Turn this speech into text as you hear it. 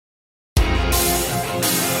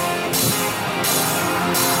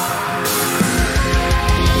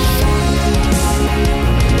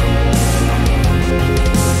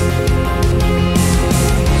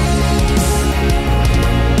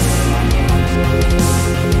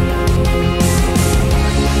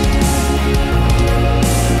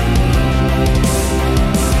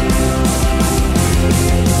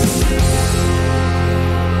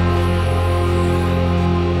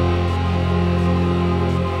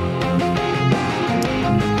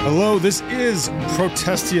Hello, this is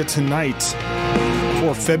Protestia Tonight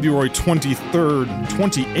for February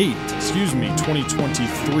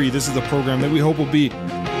 2023. This is the program that we hope will be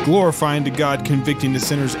glorifying to God, convicting to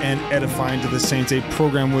sinners, and edifying to the saints. A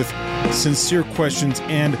program with sincere questions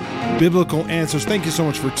and biblical answers. Thank you so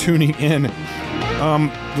much for tuning in.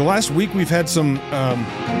 The last week we've had some,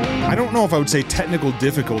 I don't know if I would say technical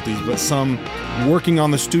difficulties, but some working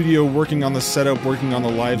on the studio, working on the setup, working on the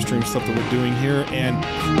live stream stuff that we're doing here. And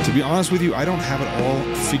to be honest with you, I don't have it all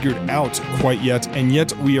figured out quite yet. And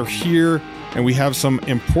yet we are here and we have some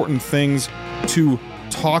important things to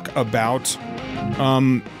talk about.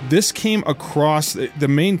 This came across the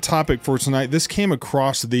main topic for tonight. This came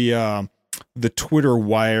across the Twitter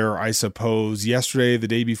wire, I suppose, yesterday, the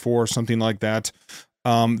day before, something like that.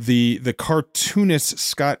 The cartoonist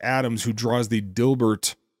Scott Adams, who draws the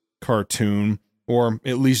Dilbert cartoon, or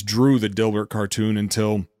at least drew the Dilbert cartoon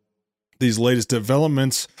until these latest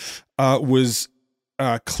developments, was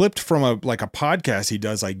clipped from a podcast he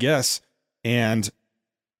does, I guess, and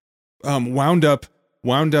wound up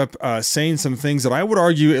saying some things that I would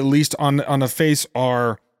argue, at least on the face,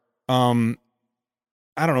 are I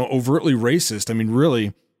don't know, overtly racist. I mean,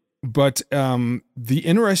 really. But the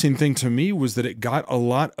interesting thing to me was that it got a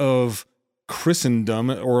lot of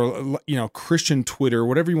Christendom, or, Christian Twitter,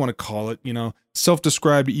 whatever you want to call it,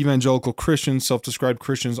 self-described evangelical Christians, self-described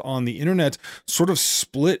Christians on the internet, sort of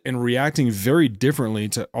split and reacting very differently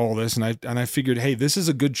to all this. And I figured, hey, this is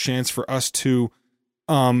a good chance for us to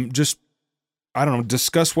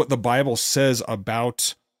discuss what the Bible says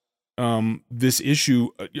about this issue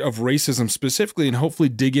of racism specifically, and hopefully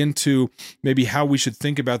dig into maybe how we should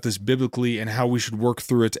think about this biblically and how we should work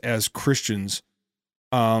through it as Christians.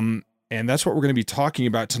 And that's what we're going to be talking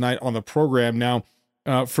about tonight on the program. Now,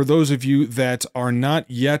 for those of you that are not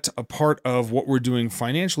yet a part of what we're doing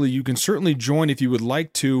financially, you can certainly join if you would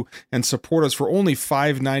like to and support us for only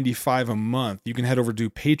 $5.95 a month. You can head over to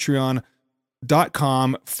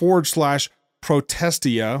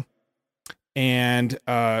patreon.com/Protestia and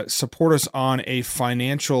support us on a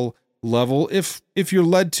financial level if you're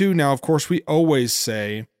led to. Now, of course, we always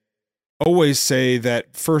say that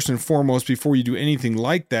first and foremost, before you do anything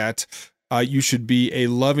like that, you should be a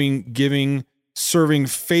loving, giving, serving,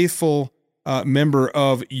 faithful member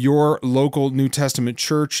of your local New Testament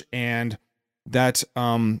church, and that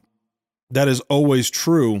is always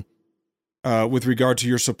true with regard to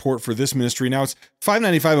your support for this ministry. Now, it's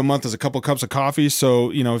 $5.95 a month is a couple cups of coffee.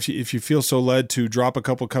 So, if you feel so led to drop a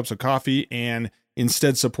couple cups of coffee and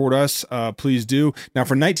instead support us, please do. Now,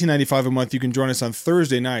 for $19.95 a month, you can join us on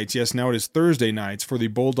Thursday nights. Yes, now it is Thursday nights for the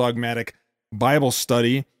Bulldogmatic Bible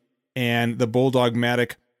Study. And the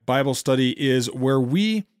Bulldogmatic Bible Study is where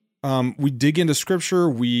we dig into Scripture.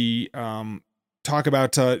 We talk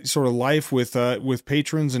about sort of life with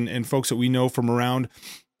patrons and folks that we know from around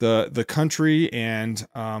the country, and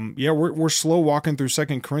we're slow walking through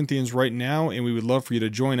 2 Corinthians right now, and we would love for you to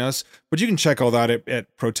join us. But you can check all that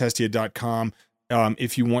at protestia.com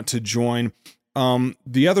if you want to join.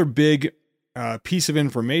 The other big piece of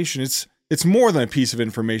information, it's more than a piece of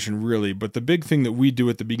information, really, but the big thing that we do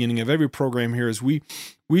at the beginning of every program here is we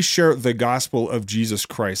share the gospel of Jesus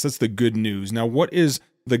Christ. That's the good news. Now, what is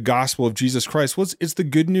the gospel of Jesus Christ? Well, it's the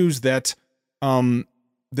good news that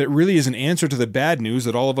really is an answer to the bad news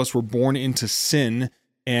that all of us were born into sin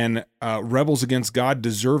and rebels against God,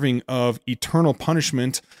 deserving of eternal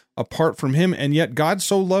punishment apart from him. And yet God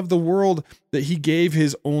so loved the world that he gave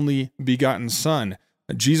his only begotten Son.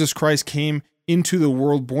 Jesus Christ came into the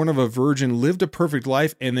world, born of a virgin, lived a perfect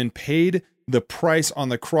life, and then paid the price on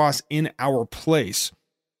the cross in our place.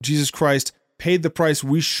 Jesus Christ paid the price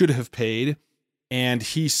we should have paid, and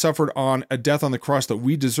he suffered on a death on the cross that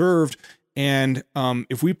we deserved. And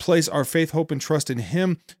if we place our faith, hope, and trust in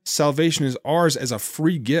him, salvation is ours as a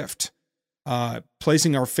free gift.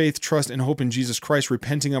 Placing our faith, trust, and hope in Jesus Christ,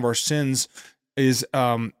 repenting of our sins, is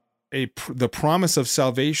the promise of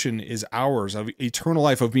salvation is ours, of eternal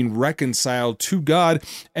life, of being reconciled to God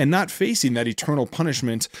and not facing that eternal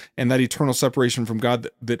punishment and that eternal separation from God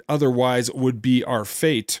that otherwise would be our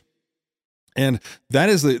fate. And that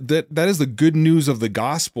is the good news of the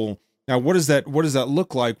gospel. Now, what does that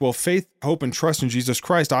look like? Well, faith, hope, and trust in Jesus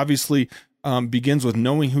Christ obviously begins with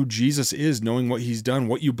knowing who Jesus is, knowing what he's done,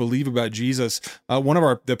 what you believe about Jesus. One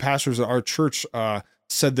of the pastors at our church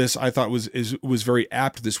said this, I thought was very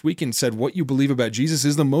apt this week, and said, what you believe about Jesus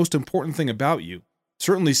is the most important thing about you.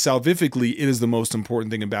 Certainly, salvifically, it is the most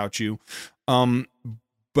important thing about you.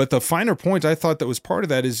 But the finer point I thought that was part of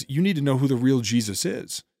that is you need to know who the real Jesus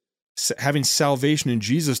is. Having salvation in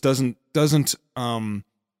Jesus doesn't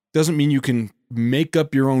mean you can make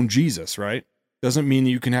up your own Jesus, right? doesn't mean that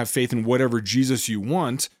you can have faith in whatever Jesus you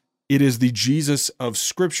want. It is the Jesus of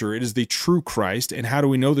Scripture. It is the true Christ. And how do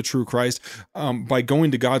we know the true Christ? By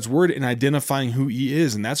going to God's Word and identifying who He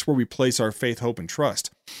is. And that's where we place our faith, hope, and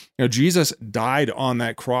trust. Now, Jesus died on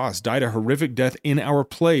that cross, died a horrific death in our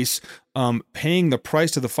place, paying the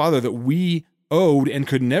price to the Father that we owed and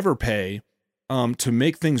could never pay, to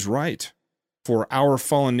make things right for our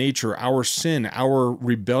fallen nature, our sin, our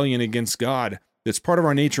rebellion against God. That's part of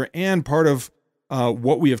our nature and part of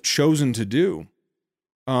what we have chosen to do.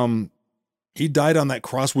 He died on that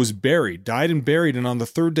cross, was buried, died and buried, and on the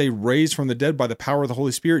third day raised from the dead by the power of the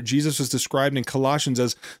Holy Spirit. Jesus is described in Colossians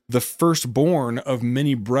as the firstborn of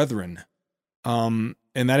many brethren. And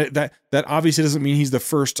that obviously doesn't mean he's the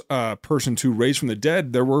first person to raise from the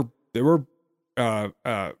dead. There were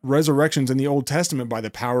resurrections in the Old Testament by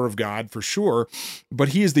the power of God for sure, but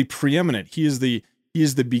he is the preeminent. He is the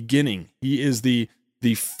beginning. He is the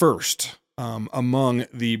first among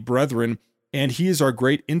the brethren. And he is our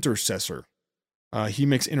great intercessor. He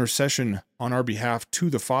makes intercession on our behalf to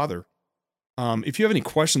the Father. If you have any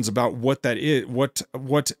questions about what that is, what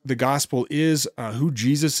the gospel is, who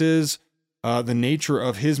Jesus is, the nature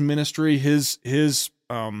of his ministry, his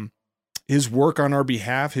work on our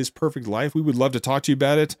behalf, his perfect life, we would love to talk to you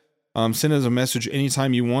about it. Send us a message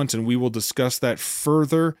anytime you want, and we will discuss that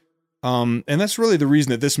further. And that's really the reason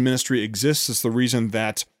that this ministry exists. It's the reason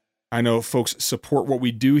that I know folks support what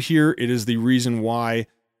we do here. It is the reason why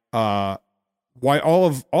all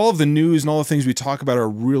of the news and all the things we talk about are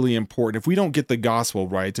really important. If we don't get the gospel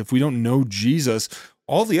right, if we don't know Jesus,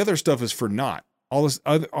 all the other stuff is for naught. All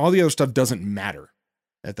the other stuff doesn't matter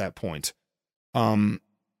at that point. And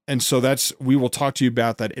so we will talk to you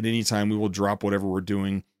about that at any time. We will drop whatever we're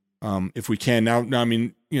doing if we can. Now, I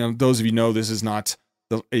mean, those of you know this is not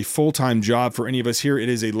a full-time job for any of us here. It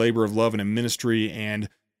is a labor of love and a ministry, and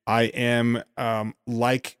I am,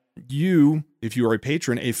 like you, if you are a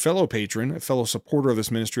patron, a fellow supporter of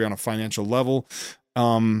this ministry on a financial level.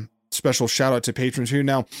 Special shout out to patrons here.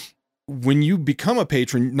 Now, when you become a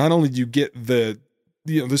patron, not only do you get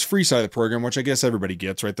this free side of the program, which I guess everybody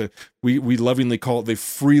gets, right? We lovingly call it the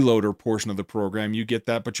freeloader portion of the program. You get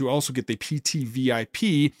that, but you also get the PT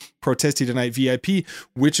VIP, Protestia Tonight VIP,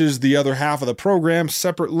 which is the other half of the program,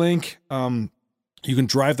 separate link. You can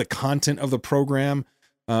drive the content of the program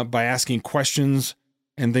by asking questions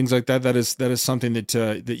and things like that. That is something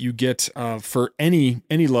that you get for any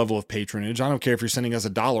level of patronage. I don't care if you're sending us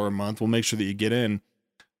 $1 a month. We'll make sure that you get in.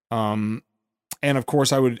 And of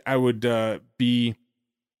course, I would be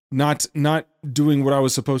not doing what I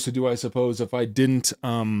was supposed to do, I suppose, if I didn't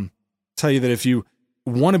tell you that if you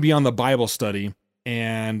want to be on the Bible study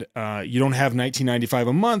and you don't have $19.95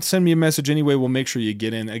 a month, send me a message anyway. We'll make sure you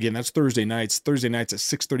get in. Again, that's Thursday nights at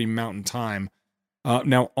 6:30 Mountain Time.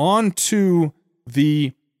 Now on to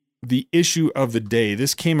the issue of the day.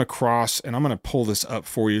 This came across, and I'm going to pull this up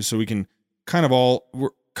for you so we can kind of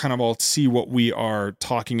all see what we are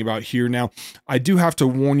talking about here. Now, I do have to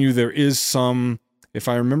warn you, there is some, if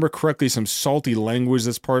I remember correctly, some salty language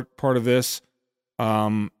that's part of this.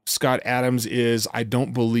 Scott Adams is, I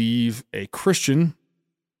don't believe, a Christian,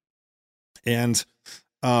 and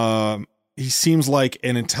he seems like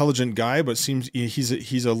an intelligent guy, but seems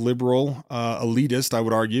he's a liberal, elitist, I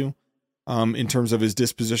would argue, in terms of his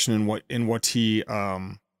disposition and what he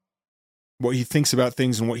thinks about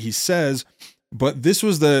things and what he says. But this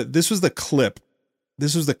was the clip.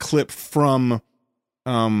 This was the clip from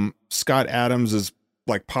Scott Adams's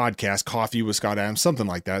like podcast, Coffee with Scott Adams, something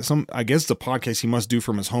like that. I guess the podcast he must do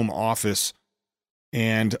from his home office.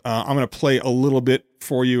 And I'm going to play a little bit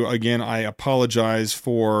for you. Again, I apologize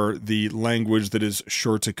for the language that is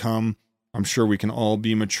sure to come. I'm sure we can all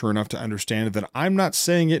be mature enough to understand that I'm not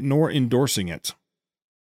saying it nor endorsing it.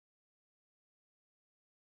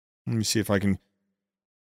 Let me see if I can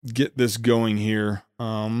get this going here.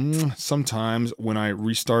 Sometimes when I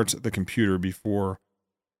restart the computer before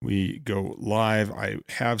we go live, I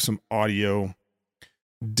have some audio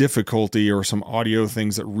difficulty or some audio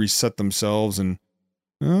things that reset themselves, and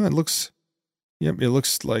it looks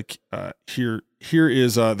like here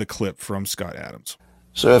is the clip from Scott Adams.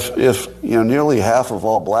 So if nearly half of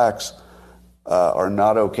all blacks are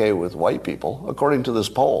not okay with white people, according to this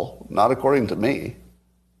poll, not according to me,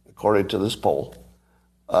 according to this poll,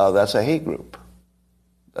 that's a hate group.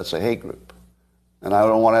 That's a hate group. And I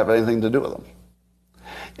don't want to have anything to do with them.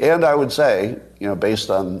 And I would say, based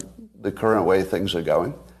on the current way things are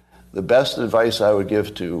going, the best advice I would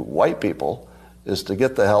give to white people is to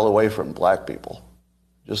get the hell away from black people.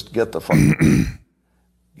 Just get the fuck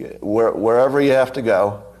wherever you have to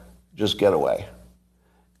go, just get away.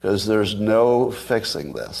 Because there's no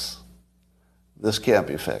fixing this. This can't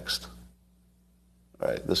be fixed.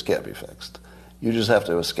 Right? This can't be fixed. You just have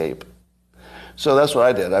to escape. So that's what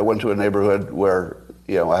I did. I went to a neighborhood where,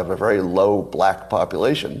 I have a very low black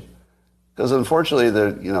population, because unfortunately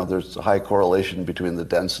there's a high correlation between the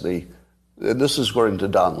density, and this is according to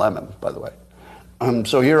Don Lemon, by the way.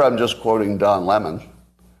 So here I'm just quoting Don Lemon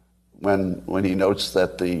when he notes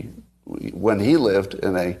that when he lived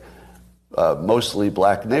in a mostly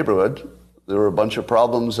black neighborhood, there were a bunch of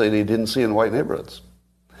problems that he didn't see in white neighborhoods.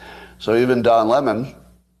 So even Don Lemon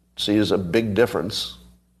sees a big difference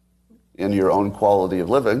in your own quality of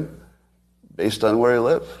living based on where you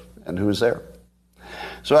live and who's there.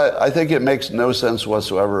 So I think it makes no sense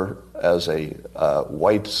whatsoever as a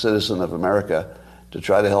white citizen of America to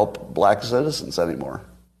try to help black citizens anymore.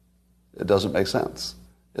 It doesn't make sense.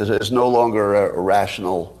 It's no longer a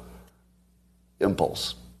rational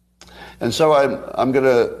impulse. And so I'm going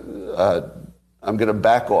to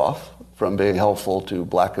back off from being helpful to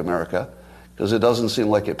black America, because it doesn't seem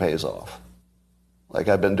like it pays off. Like,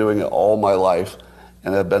 I've been doing it all my life,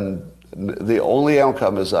 and the only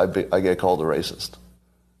outcome is I get called a racist.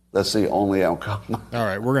 That's the only outcome. All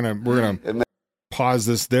right, we're gonna pause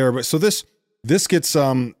this there. But so this gets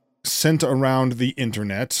sent around the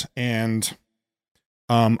internet, and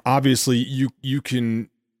obviously you can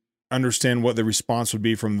understand what the response would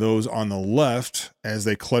be from those on the left as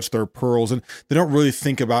they clutch their pearls, and they don't really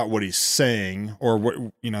think about what he's saying or what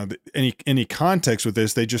any context with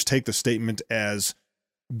this. They just take the statement as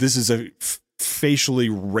this is a facially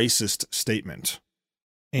racist statement.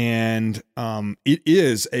 And it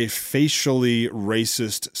is a facially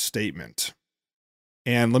racist statement.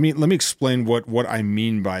 And let me explain what I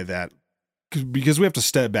mean by that, because we have to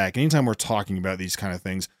step back. Anytime we're talking about these kind of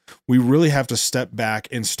things, we really have to step back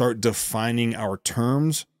and start defining our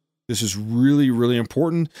terms. This is really, really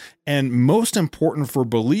important. And most important for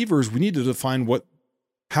believers, we need to define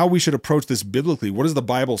how we should approach this biblically. What does the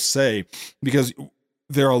Bible say? Because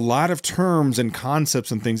there are a lot of terms and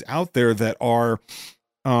concepts and things out there that are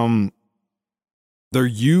they're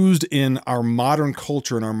used in our modern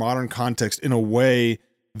culture, in our modern context, in a way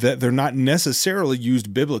that they're not necessarily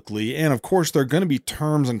used biblically. And of course, there are going to be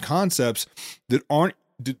terms and concepts that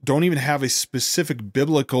don't even have a specific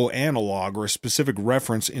biblical analog or a specific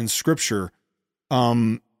reference in Scripture.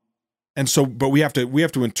 And so, but we have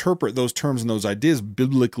to interpret those terms and those ideas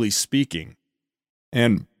biblically speaking.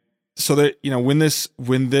 And so that, when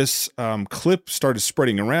this clip started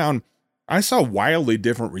spreading around, I saw wildly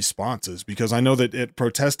different responses, because I know that at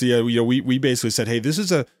Protestia, we basically said, hey, this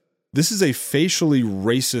is a facially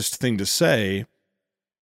racist thing to say,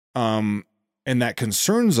 and that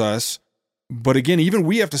concerns us. But again, even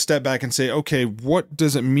we have to step back and say, okay, what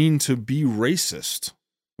does it mean to be racist?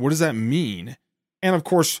 What does that mean? And of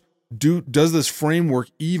course, does this framework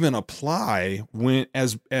even apply when,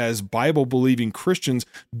 as Bible-believing Christians,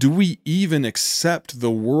 do we even accept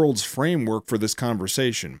the world's framework for this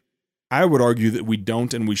conversation? I would argue that we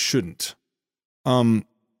don't, and we shouldn't. I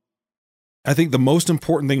think the most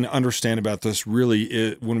important thing to understand about this really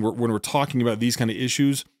is when we're talking about these kind of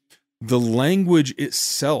issues, the language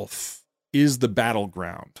itself is the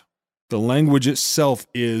battleground. The language itself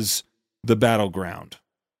is the battleground.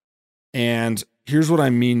 And here's what I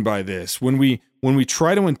mean by this. When we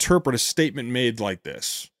try to interpret a statement made like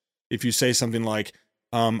this, if you say something like,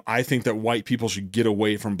 I think that white people should get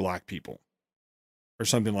away from black people, or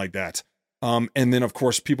something like that. And then of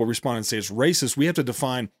course people respond and say it's racist. We have to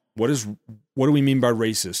define what do we mean by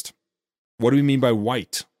racist? What do we mean by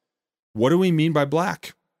white? What do we mean by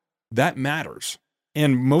black? That matters.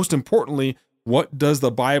 And most importantly, what does the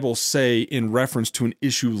Bible say in reference to an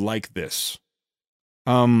issue like this?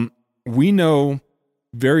 We know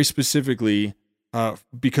very specifically,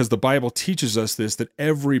 because the Bible teaches us this, that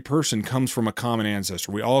every person comes from a common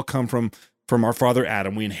ancestor. We all come from our father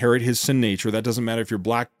Adam. We inherit his sin nature. That doesn't matter if you're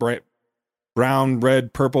black, brown,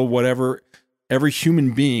 red, purple, whatever. Every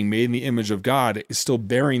human being made in the image of God is still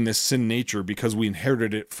bearing this sin nature because we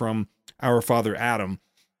inherited it from our father Adam.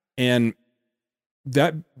 And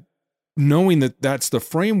that, knowing that that's the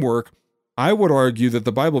framework, I would argue that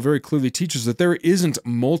the Bible very clearly teaches that there isn't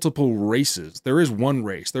multiple races. There is one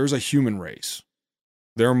race. There is a human race.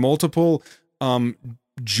 There are multiple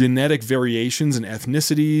genetic variations and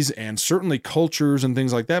ethnicities and certainly cultures and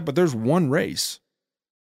things like that, but there's one race.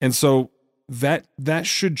 And so that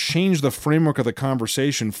should change the framework of the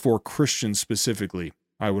conversation for Christians specifically,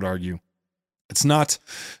 I would argue. It's not,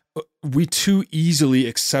 we too easily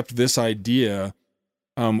accept this idea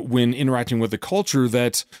when interacting with the culture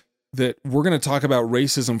that we're going to talk about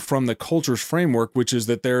racism from the culture's framework, which is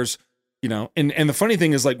that there's And the funny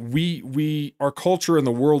thing is, like, our culture in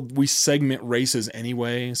the world, we segment races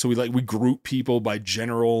anyway. So we group people by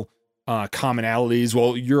general commonalities.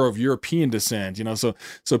 Well, you're of European descent,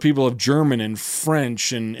 so people of German and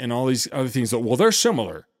French and all these other things that, well, they're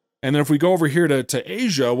similar. And then if we go over here to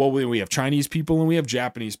Asia, well, we have Chinese people and we have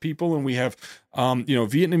Japanese people and we have,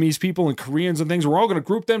 Vietnamese people and Koreans and things. We're all going to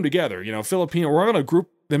group them together, Filipino, we're all going to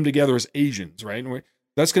group them together as Asians, right? And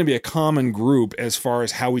that's going to be a common group as far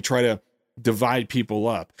as how we try to divide people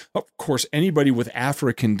up. Of course, anybody with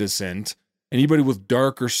African descent, anybody with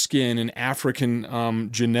darker skin and African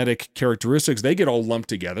genetic characteristics, they get all lumped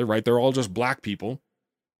together, right? They're all just black people.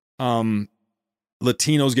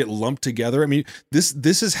 Latinos get lumped together. I mean,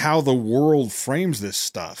 this is how the world frames this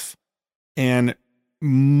stuff. And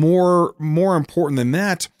more important than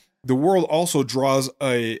that, the world also draws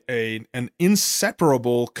an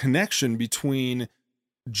inseparable connection between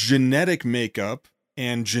genetic makeup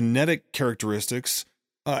and genetic characteristics,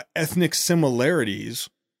 ethnic similarities,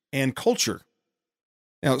 and culture.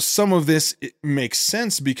 Now, some of this makes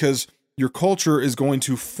sense because your culture is going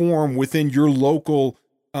to form within your local,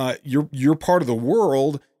 your part of the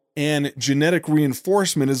world, and genetic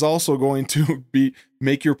reinforcement is also going to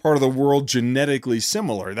make your part of the world genetically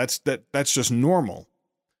similar. That's just normal.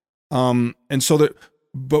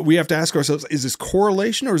 But we have to ask ourselves: is this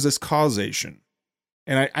correlation or is this causation?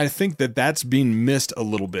 And I think that's being missed a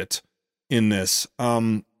little bit in this.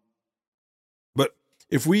 But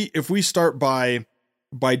if we start by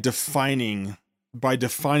defining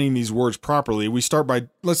these words properly, we start by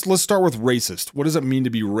let's start with racist. What does it mean to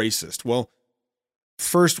be racist? Well,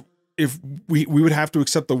 first, if we would have to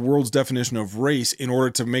accept the world's definition of race in order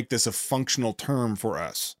to make this a functional term for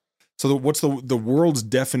us. So what's the world's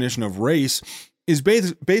definition of race is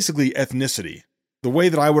basically ethnicity. The way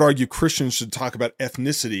that I would argue Christians should talk about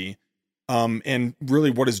ethnicity, and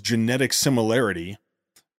really what is genetic similarity,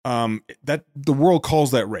 that the world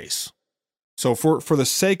calls that race. So for the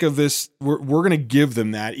sake of this, we're going to give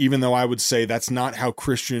them that, even though I would say that's not how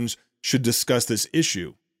Christians should discuss this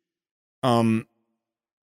issue. We'll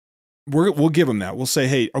give them that. We'll say,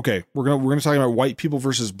 hey, okay, we're going to talk about white people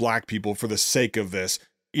versus black people for the sake of this,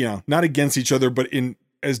 not against each other, but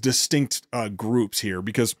as distinct groups here,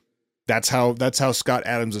 because that's how Scott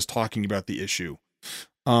Adams is talking about the issue.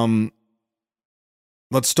 Let's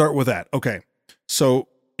start with that. Okay. So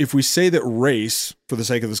if we say that race, for the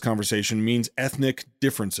sake of this conversation, means ethnic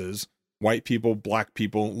differences, white people, black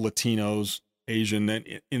people, Latinos, Asian,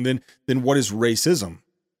 and then what is racism?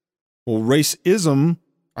 Well, racism,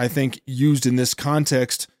 I think, used in this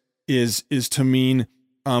context is to mean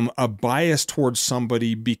a bias towards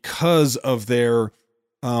somebody because of their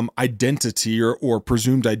identity or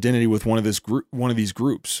presumed identity with one of these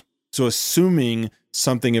groups. So assuming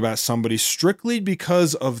something about somebody strictly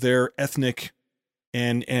because of their ethnic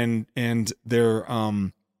and their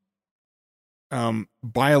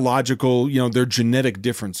biological, their genetic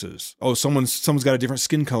differences. Oh, someone's got a different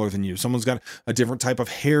skin color than you. Someone's got a different type of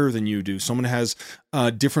hair than you do. Someone has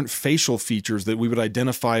different facial features that we would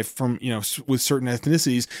identify from, with certain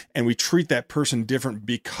ethnicities, and we treat that person different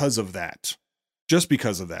because of that. Just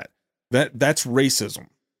because of that. That's racism.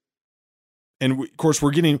 And of course,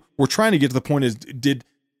 we're trying to get to the point is, did,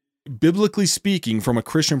 biblically speaking, from a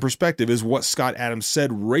Christian perspective, is what Scott Adams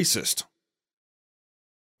said racist?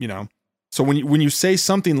 So when you say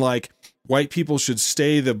something like white people should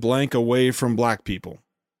stay the blank away from black people,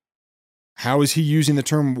 how is he using the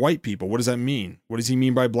term white people? What does that mean? What does he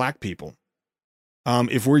mean by black people?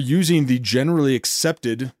 If we're using the generally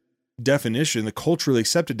accepted definition, the culturally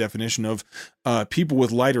accepted definition of people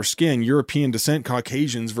with lighter skin, European descent,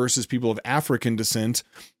 Caucasians versus people of African descent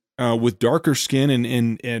with darker skin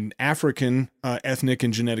and African ethnic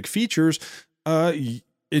and genetic features,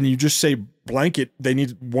 and you just say blanket,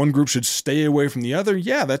 one group should stay away from the other.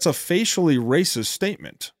 Yeah, that's a facially racist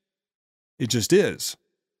statement. It just is,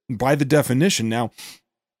 by the definition. Now,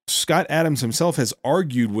 Scott Adams himself has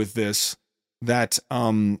argued with this that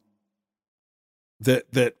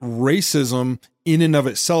that racism in and of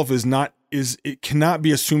itself it cannot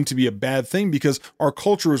be assumed to be a bad thing because our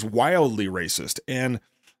culture is wildly racist. And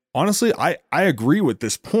honestly, I agree with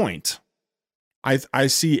this point. I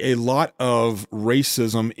see a lot of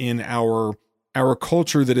racism in our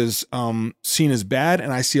culture that is seen as bad,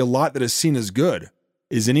 and I see a lot that is seen as good.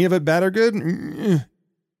 Is any of it bad or good?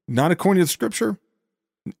 Not according to the scripture.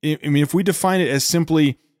 I mean, if we define it as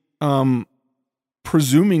simply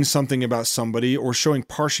presuming something about somebody or showing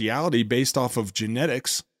partiality based off of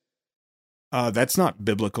genetics, that's not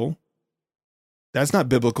biblical. That's not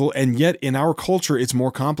biblical. And yet in our culture, it's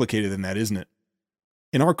more complicated than that, isn't it?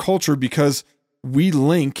 In our culture, because we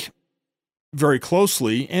link very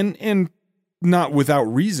closely, and not without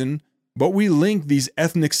reason, but we link these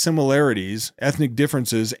ethnic similarities, ethnic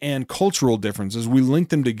differences, and cultural differences. We link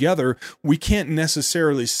them together. We can't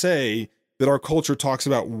necessarily say that our culture talks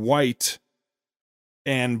about white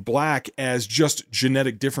and black as just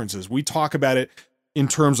genetic differences. We talk about it in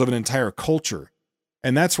terms of an entire culture.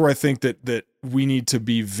 And that's where I think that we need to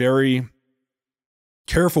be very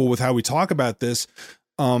careful with how we talk about this,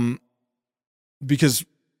 because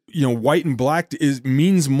white and black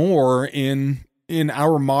means more in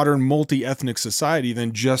our modern multi-ethnic society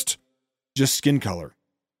than just skin color.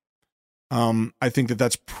 I think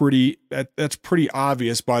that's pretty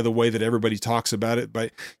obvious by the way that everybody talks about it.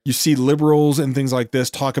 But you see liberals and things like this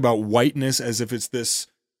talk about whiteness as if it's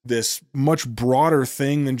this much broader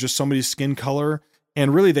thing than just somebody's skin color.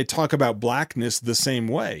 And really, they talk about blackness the same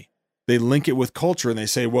way. They link it with culture and they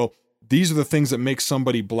say, well, these are the things that make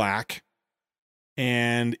somebody black.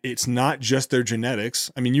 And it's not just their genetics.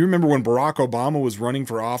 I mean, you remember when Barack Obama was running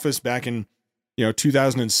for office back in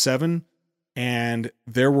 2007, and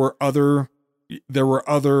there were other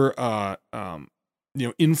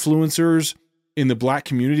influencers in the black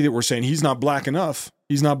community that were saying he's not black enough.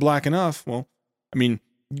 He's not black enough. Well, I mean,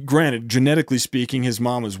 granted, genetically speaking, his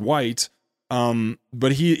mom is white.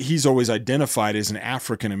 But he's always identified as an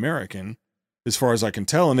African American, as far as I can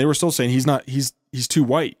tell. And they were still saying he's too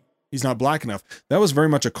white. He's not black enough. That was very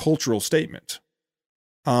much a cultural statement.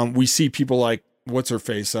 We see people like, what's her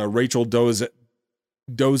face? Rachel Dozel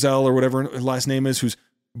or whatever her last name is, who's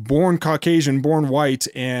born Caucasian, born white,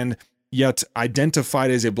 and yet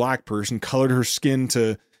identified as a black person, colored her skin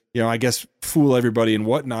to, I guess, fool everybody and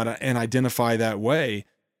whatnot, and identify that way.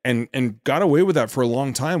 And got away with that for a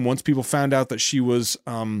long time. Once people found out that she was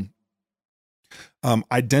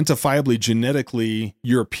identifiably genetically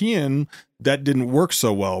European, that didn't work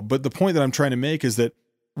so well. But the point that I'm trying to make is that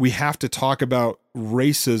we have to talk about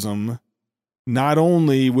racism not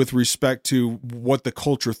only with respect to what the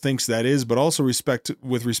culture thinks that is, but also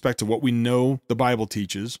with respect to what we know the Bible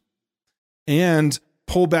teaches, and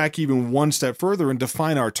pull back even one step further and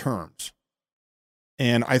define our terms.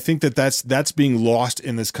 And I think that's being lost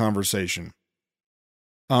in this conversation.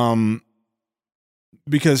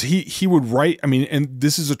 Because he would write, I mean, and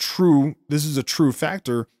this is a true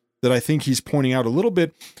factor that I think he's pointing out a little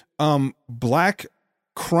bit. Black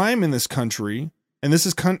crime in this country, and this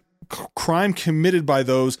is crime committed by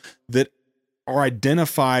those that are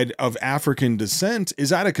identified of African descent,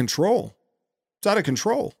 is out of control. It's out of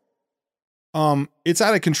control. It's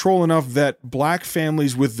out of control enough that black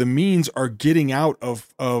families with the means are getting out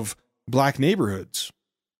of black neighborhoods.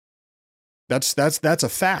 That's a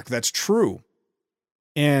fact. That's true.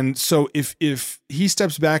 And so if he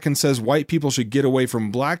steps back and says white people should get away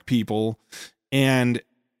from black people, and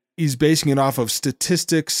he's basing it off of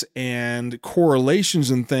statistics and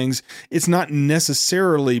correlations and things, it's not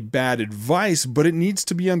necessarily bad advice, but it needs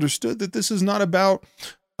to be understood that this is not about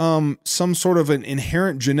some sort of an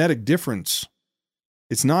inherent genetic difference.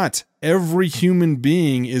 It's not. Every human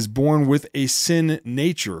being is born with a sin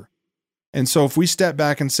nature. And so if we step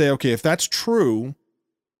back and say, okay, if that's true,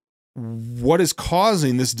 what is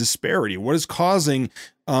causing this disparity? What is causing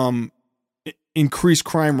increased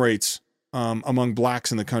crime rates among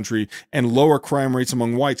blacks in the country and lower crime rates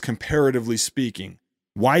among whites, comparatively speaking?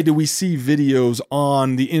 Why do we see videos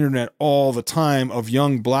on the internet all the time of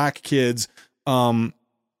young black kids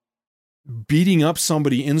beating up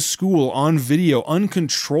somebody in school on video,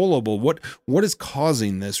 uncontrollable? What is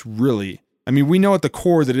causing this, really? I mean, we know at the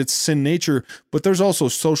core that it's sin nature, but there's also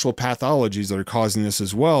social pathologies that are causing this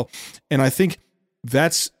as well. And I think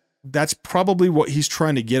that's probably what he's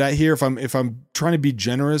trying to get at here. If I'm trying to be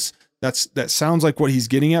generous, that sounds like what he's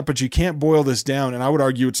getting at, but you can't boil this down. And I would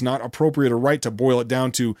argue it's not appropriate or right to boil it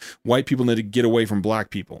down to white people need to get away from black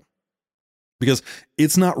people. Because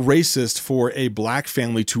it's not racist for a black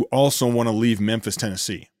family to also want to leave Memphis,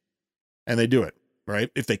 Tennessee. And they do it, right?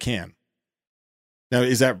 If they can. Now,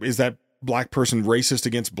 is that black person racist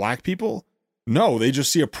against black people? No, they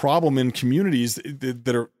just see a problem in communities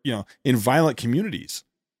that are, in violent communities.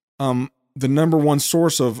 The number one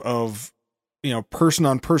source of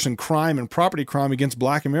person-on-person crime and property crime against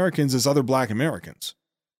black Americans is other black Americans.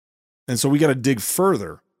 And so we got to dig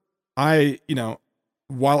further.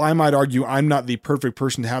 While I might argue I'm not the perfect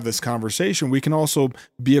person to have this conversation, we can also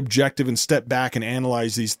be objective and step back and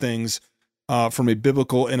analyze these things from a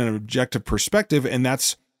biblical and an objective perspective. And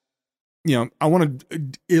that's, I want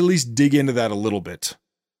to at least dig into that a little bit.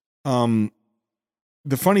 The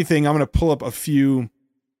funny thing, I'm going to pull up a few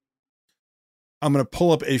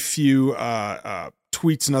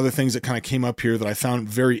tweets and other things that kind of came up here that I found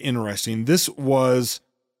very interesting. This was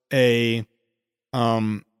a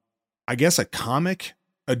I guess a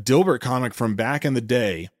Dilbert comic from back in the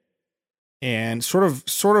day. And sort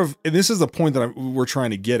of, and this is the point that we're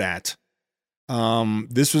trying to get at.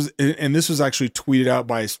 This was actually tweeted out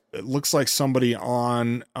by, it looks like somebody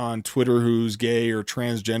on Twitter who's gay or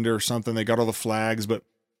transgender or something. They got all the flags, but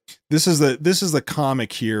this is the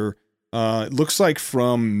comic here. It looks like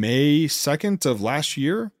from May 2nd of last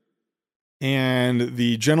year. And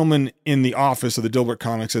the gentleman in the office of the Dilbert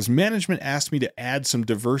comic says, management asked me to add some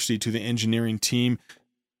diversity to the engineering team.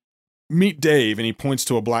 Meet Dave. And he points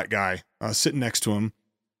to a black guy sitting next to him.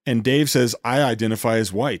 And Dave says, I identify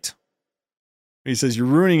as white. He says, you're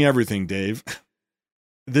ruining everything, Dave.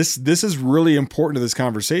 This is really important to this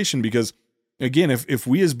conversation because, again, if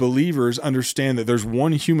we as believers understand that there's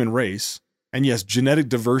one human race, and yes, genetic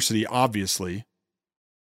diversity, obviously,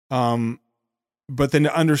 but then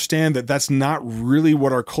to understand that that's not really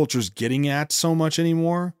what our culture's getting at so much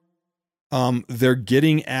anymore. They're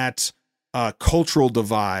getting at cultural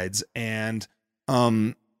divides and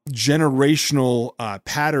generational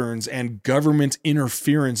patterns and government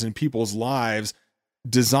interference in people's lives,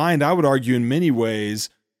 designed, I would argue, in many ways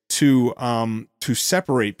to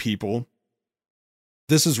separate people.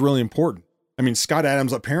 This is really important. I mean, Scott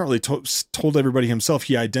Adams apparently told everybody himself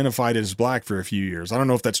he identified as black for a few years. I don't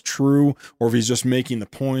know if that's true or if he's just making the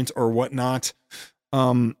point or whatnot.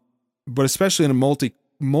 But especially in a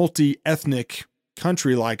multi-ethnic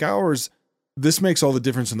country like ours, this makes all the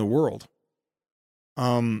difference in the world.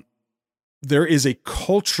 There is a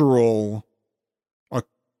cultural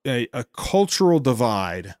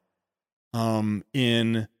divide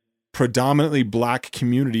in predominantly black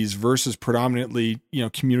communities versus predominantly,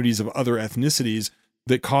 communities of other ethnicities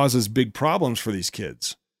that causes big problems for these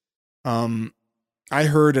kids. I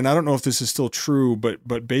heard, and I don't know if this is still true,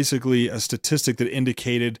 but basically a statistic that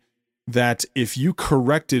indicated that if you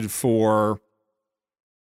corrected for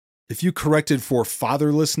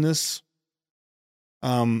fatherlessness,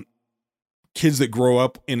 kids that grow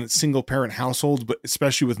up in single parent households, but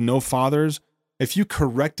especially with no fathers, if you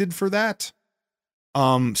corrected for that,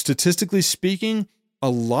 statistically speaking, a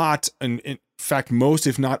lot, and in fact, most,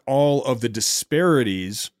 if not all, of the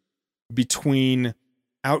disparities between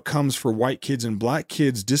outcomes for white kids and black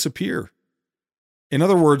kids disappear. In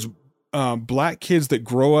other words, black kids that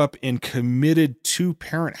grow up in committed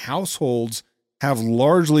two-parent households have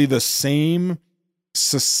largely the same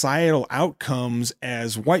societal outcomes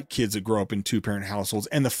as white kids that grow up in two-parent households.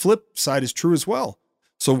 And the flip side is true as well.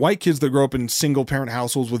 So white kids that grow up in single-parent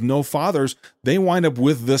households with no fathers, they wind up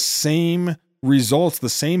with the same results, the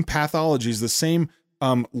same pathologies, the same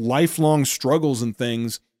lifelong struggles and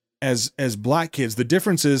things as black kids. The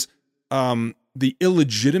difference is the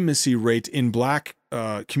illegitimacy rate in black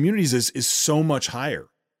communities is so much higher,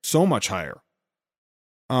 so much higher.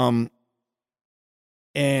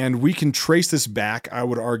 And we can trace this back, I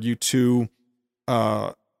would argue, to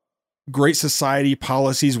Great Society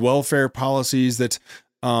policies, welfare policies that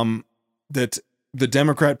the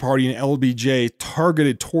Democrat Party and LBJ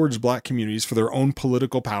targeted towards black communities for their own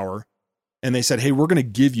political power. And they said, hey, we're going to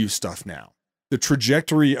give you stuff now. The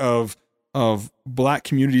trajectory of black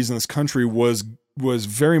communities in this country was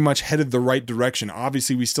very much headed the right direction.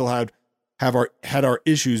 Obviously, we still had our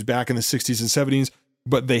issues back in the 60s and 70s,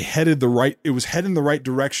 but it was heading the right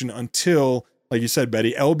direction until, like you said,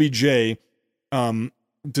 Betty, LBJ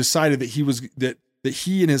decided that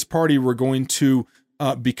he and his party were going to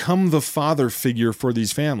become the father figure for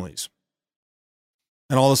these families.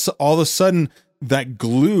 And all of a sudden, that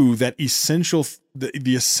glue, that essential,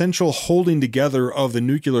 the essential holding together of the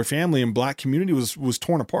nuclear family and black community was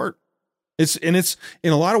torn apart. It's in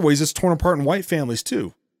a lot of ways, it's torn apart in white families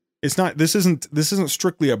too. This isn't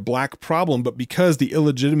strictly a black problem, but because the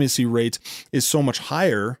illegitimacy rate is so much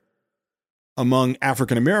higher among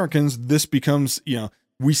African Americans, this becomes,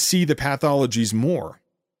 we see the pathologies more.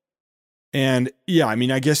 And yeah, I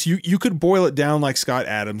mean, I guess you could boil it down like Scott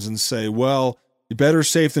Adams and say, well, better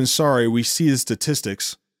safe than sorry. We see the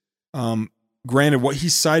statistics. Granted, what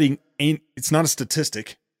he's citing it's not a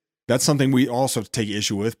statistic. That's something we also have to take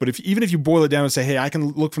issue with. But even if you boil it down and say, hey, I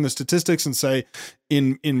can look from the statistics and say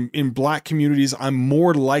in black communities, I'm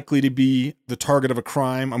more likely to be the target of a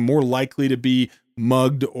crime. I'm more likely to be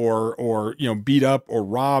mugged or beat up or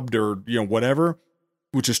robbed or, whatever,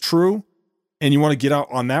 which is true. And you want to get out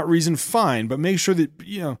on that reason, fine. But make sure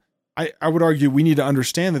that, I would argue we need to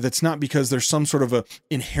understand that that's not because there's some sort of a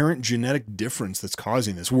inherent genetic difference that's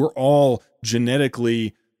causing this. We're all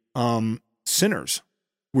genetically sinners.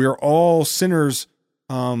 We are all sinners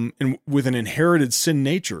with an inherited sin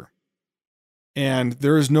nature. And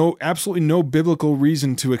there is absolutely no biblical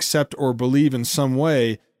reason to accept or believe in some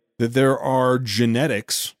way that there are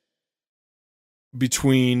genetics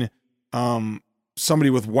between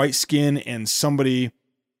somebody with white skin and somebody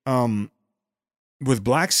with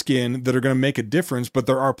black skin that are going to make a difference, but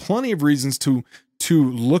there are plenty of reasons to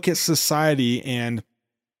look at society and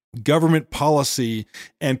government policy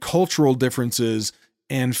and cultural differences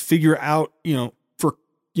and figure out, I'm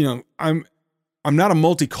not a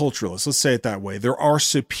multiculturalist. Let's say it that way. There are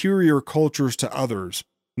superior cultures to others,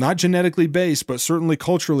 not genetically based, but certainly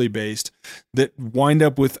culturally based, that wind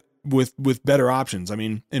up with better options. I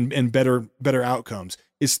mean, and better outcomes.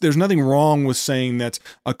 There's nothing wrong with saying that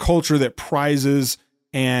a culture that prizes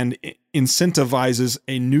and incentivizes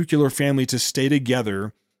a nuclear family to stay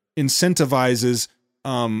together, incentivizes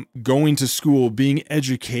going to school, being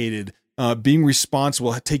educated, being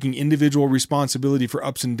responsible, taking individual responsibility for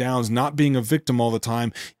ups and downs, not being a victim all the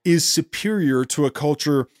time, is superior to a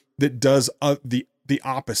culture that does the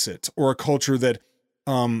opposite, or a culture that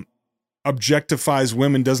objectifies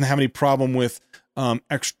women, doesn't have any problem with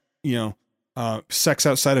sex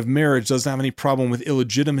outside of marriage, doesn't have any problem with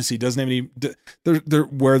illegitimacy, doesn't have any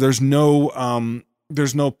where there's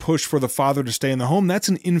no push for the father to stay in the home. That's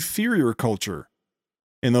an inferior culture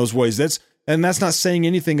in those ways. That's not saying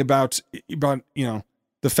anything about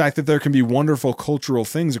the fact that there can be wonderful cultural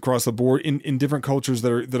things across the board in different cultures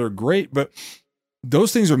that are great, but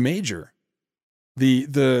those things are major.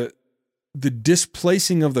 The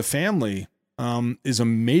displacing of the family is a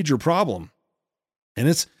major problem, and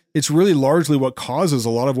it's really largely what causes a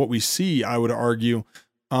lot of what we see, I would argue,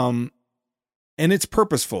 and it's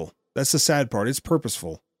purposeful. That's the sad part. It's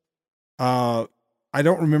purposeful. I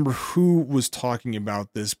don't remember who was talking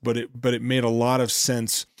about this, but it made a lot of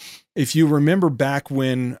sense. If you remember back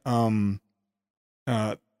when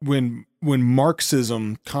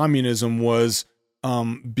Marxism, communism was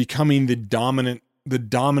becoming the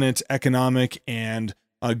dominant economic and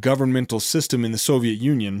governmental system in the Soviet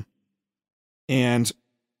Union, and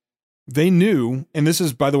they knew, and this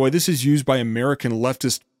is, by the way, this is used by American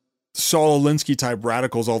leftist Saul Alinsky type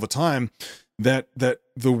radicals all the time, that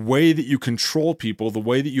the way that you control people, the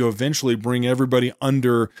way that you eventually bring everybody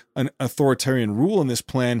under an authoritarian rule in this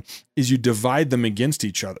plan, is you divide them against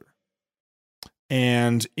each other.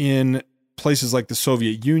 And in places like the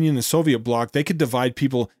Soviet Union, the Soviet bloc, they could divide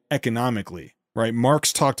people economically, right?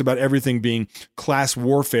 Marx talked about everything being class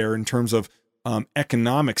warfare in terms of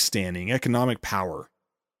economic standing, economic power,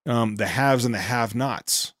 the haves and the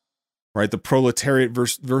have-nots, right? The proletariat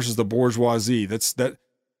versus the bourgeoisie.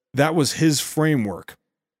 That was his framework.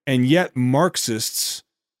 And yet Marxists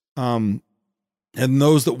and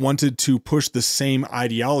those that wanted to push the same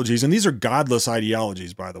ideologies, and these are godless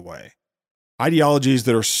ideologies, by the way, ideologies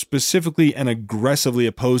that are specifically and aggressively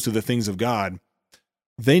opposed to the things of God,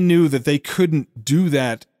 they knew that they couldn't do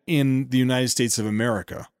that in the United States of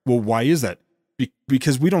America. Well, why is that?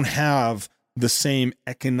 Because we don't have the same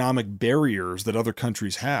economic barriers that other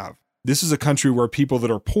countries have. This is a country where people that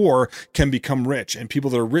are poor can become rich, and people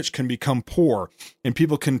that are rich can become poor, and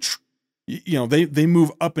people can, they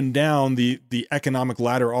move up and down the economic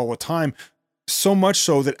ladder all the time. So much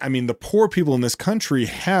so that, I mean, the poor people in this country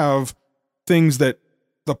have things that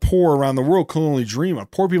the poor around the world can only dream of.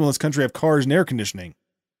 Poor people in this country have cars and air conditioning.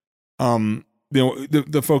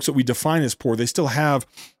 The folks that we define as poor, they still have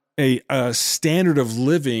a standard of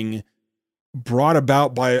living brought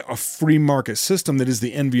about by a free market system that is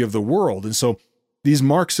the envy of the world. And so these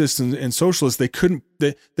Marxists and socialists, they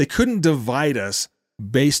couldn't divide us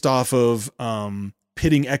based off of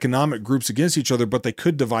pitting economic groups against each other, but they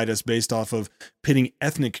could divide us based off of pitting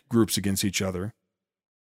ethnic groups against each other.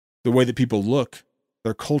 The way that people look,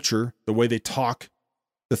 their culture, the way they talk,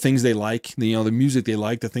 the things they like, the music they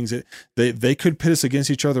like, the things that they could pit us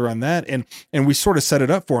against each other on that. And we sort of set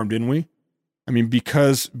it up for them, didn't we? I mean,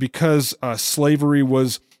 because slavery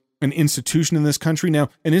was an institution in this country, now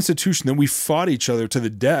an institution that we fought each other to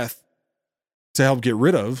the death to help get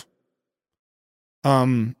rid of.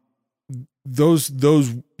 Those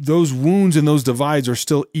wounds and those divides are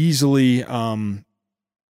still easily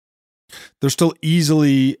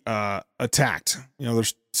attacked. They're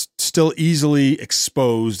still easily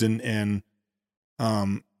exposed and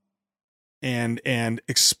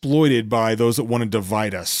exploited by those that want to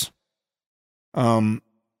divide us. And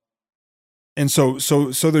so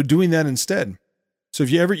they're doing that instead. So if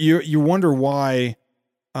you wonder why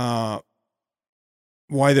there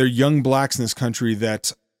are young blacks in this country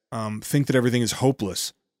that think that everything is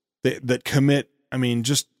hopeless, that commit,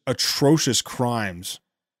 just atrocious crimes,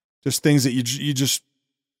 just things that you just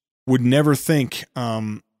would never think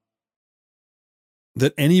that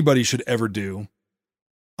anybody should ever do.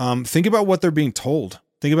 Think about what they're being told.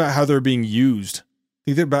 Think about how they're being used.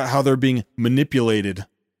 Think about how they're being manipulated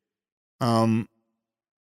by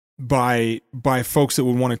folks that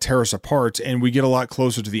would want to tear us apart, and we get a lot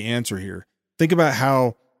closer to the answer here. Think about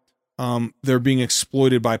how they're being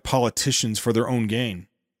exploited by politicians for their own gain.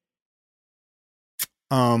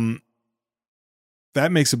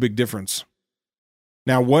 That makes a big difference.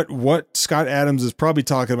 Now, what Scott Adams is probably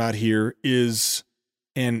talking about here is,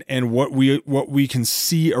 and what we can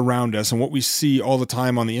see around us and what we see all the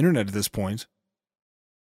time on the internet at this point,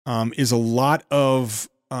 is a lot of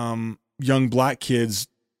young black kids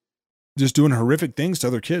just doing horrific things to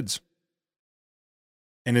other kids.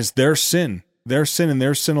 And it's their sin and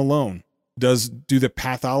their sin alone. Do the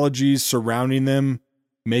pathologies surrounding them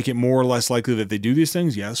make it more or less likely that they do these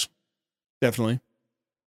things? Yes, definitely.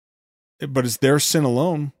 But it's their sin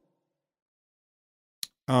alone.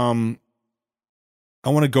 I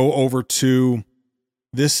want to go over to,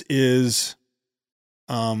 this is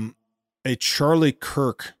a Charlie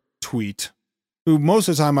Kirk tweet, who most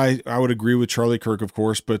of the time I would agree with Charlie Kirk, of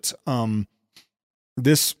course, but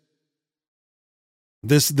this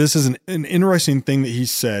is an interesting thing that he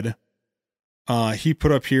said. He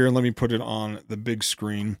put up here, and let me put it on the big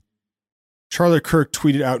screen. Charlie Kirk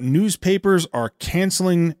tweeted out, newspapers are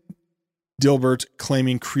canceling Dilbert,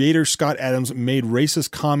 claiming creator Scott Adams made racist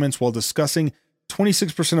comments while discussing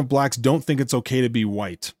 26% of blacks don't think it's okay to be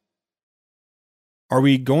white. Are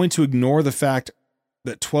we going to ignore the fact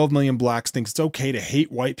that 12 million blacks think it's okay to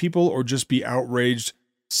hate white people, or just be outraged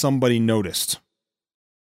somebody noticed?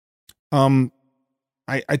 I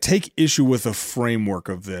take issue with the framework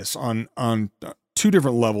of this on two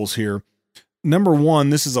different levels here. Number one,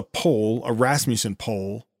 this is a poll, a Rasmussen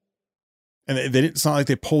poll, and it's not like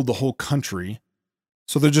they polled the whole country.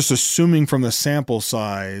 So they're just assuming from the sample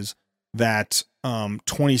size that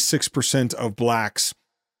 26% of blacks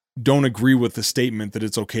don't agree with the statement that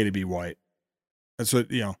it's okay to be white. That's what,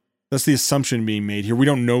 that's the assumption being made here. We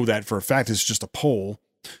don't know that for a fact. It's just a poll.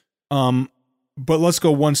 But let's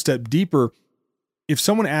go one step deeper. If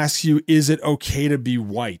someone asks you, is it okay to be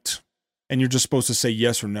white? And you're just supposed to say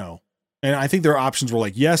yes or no. And I think their options were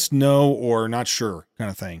like yes, no, or not sure kind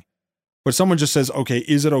of thing. But someone just says, okay,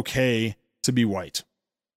 is it okay to be white?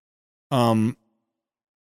 How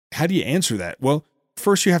do you answer that? Well,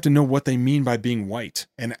 first you have to know what they mean by being white.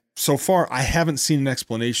 And so far, I haven't seen an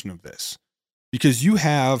explanation of this, because you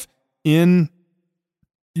have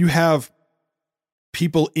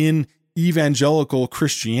people in evangelical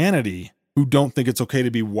Christianity who don't think it's okay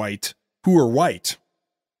to be white, who are white.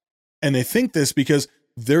 And they think this because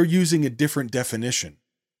they're using a different definition.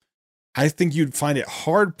 I think you'd find it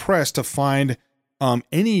hard pressed to find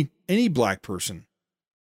any black person,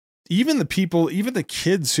 even the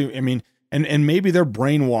kids who, and maybe they're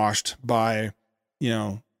brainwashed by,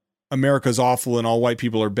 America's awful and all white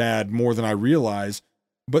people are bad more than I realize.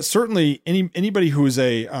 But certainly anybody who is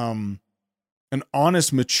an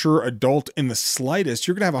honest, mature adult in the slightest,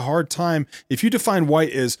 you're going to have a hard time. If you define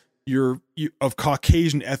white as you're of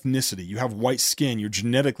Caucasian ethnicity, you have white skin, you're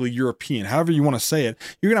genetically European, however you want to say it,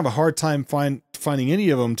 you're going to have a hard time finding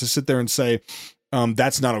any of them to sit there and say,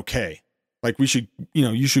 that's not okay. Like we should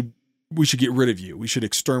get rid of you. We should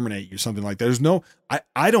exterminate you, something like that.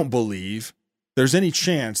 I don't believe there's any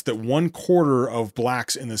chance that 1/4 of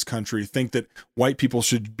blacks in this country think that white people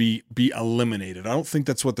should be eliminated. I don't think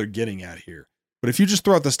that's what they're getting at here. But if you just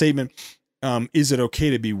throw out the statement, is it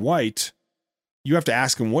okay to be white? You have to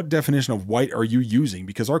ask them, what definition of white are you using?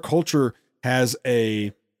 Because our culture has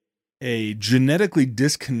a genetically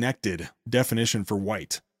disconnected definition for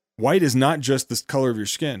white. White is not just the color of your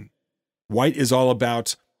skin. White is all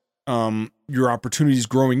about your opportunities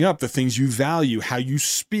growing up, the things you value, how you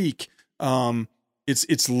speak.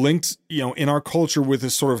 It's linked, in our culture with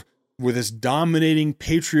this dominating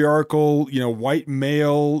patriarchal, white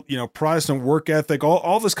male, Protestant work ethic,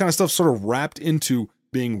 all this kind of stuff sort of wrapped into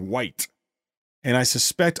being white. And I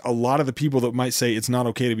suspect a lot of the people that might say it's not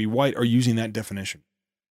okay to be white are using that definition.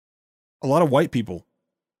 A lot of white people,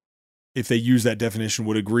 if they use that definition,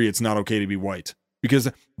 would agree it's not okay to be white, because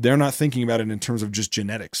they're not thinking about it in terms of just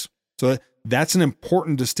genetics. So that's an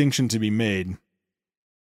important distinction to be made.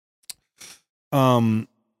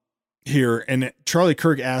 Here, and Charlie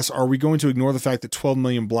Kirk asks, are we going to ignore the fact that 12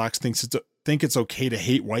 million blacks think it's okay to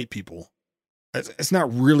hate white people? It's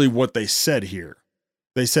not really what they said here.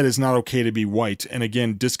 They said it's not okay to be white, and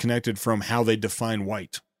again, disconnected from how they define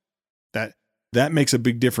white. That makes a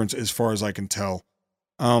big difference as far as I can tell.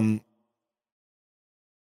 I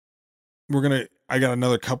got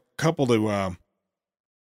another couple to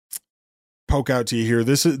poke out to you here.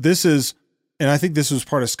 This is, and I think this was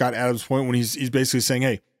part of Scott Adams' point when he's basically saying,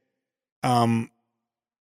 hey,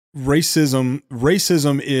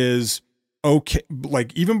 racism is okay.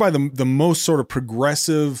 Like even by the most sort of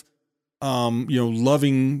progressive,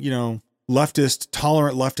 loving, leftist,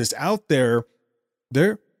 tolerant leftist out there,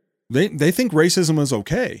 they think racism is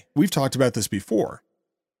okay. We've talked about this before.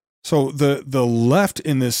 So the left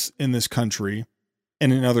in this country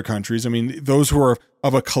and in other countries, I mean, those who are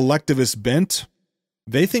of a collectivist bent,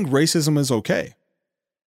 they think racism is okay.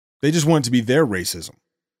 They just want it to be their racism,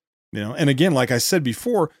 And again, like I said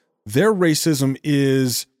before, their racism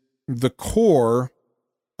is the core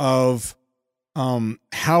of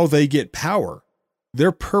how they get power.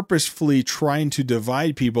 They're purposefully trying to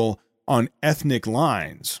divide people on ethnic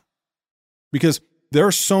lines, because there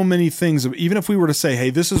are so many things. Even if we were to say, hey,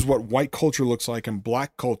 this is what white culture looks like and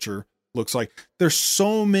black culture looks like, there's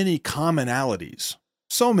so many commonalities.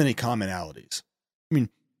 I mean,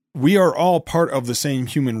 we are all part of the same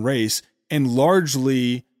human race and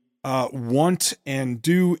largely want and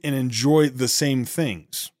do and enjoy the same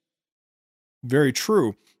things. Very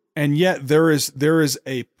true. And yet there is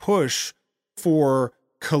a push for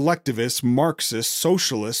collectivists, Marxists,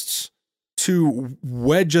 socialists to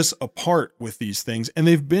wedge us apart with these things. And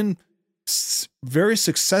they've been very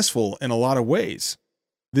successful in a lot of ways.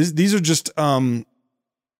 These are just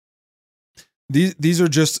these are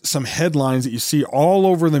just some headlines that you see all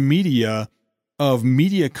over the media of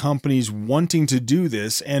media companies wanting to do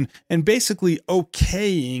this and basically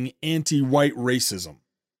okaying anti-white racism.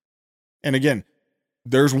 And again,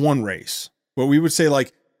 there's one race. What we would say,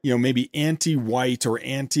 like, maybe anti-white or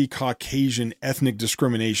anti-Caucasian ethnic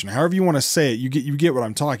discrimination. However you want to say it, you get what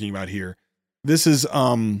I'm talking about here. This is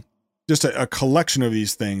just a collection of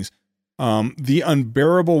these things. The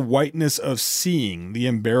unbearable whiteness of seeing, the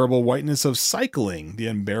unbearable whiteness of cycling, the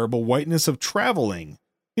unbearable whiteness of traveling,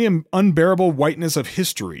 the unbearable whiteness of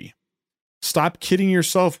history. Stop kidding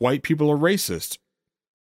yourself, white people are racist.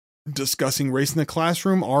 Discussing race in the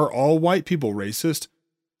classroom, are all white people racist?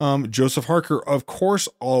 Joseph Harker, of course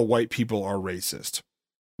all white people are racist.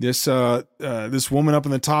 This woman up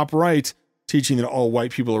in the top right teaching that all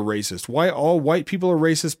white people are racist. Why all white people are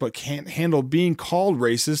racist but can't handle being called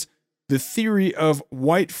racist? The theory of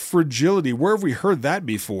white fragility. Where have we heard that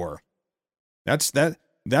before? That's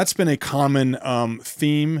been a common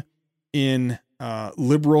theme in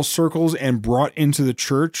liberal circles and brought into the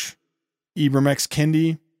church. Ibram X.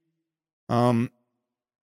 Kendi.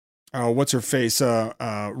 What's her face?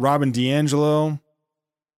 Robin DiAngelo,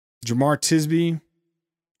 Jamar Tisby,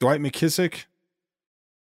 Dwight McKissick.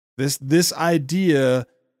 This idea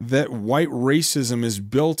that white racism is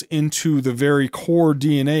built into the very core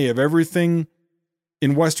DNA of everything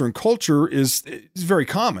in Western culture is very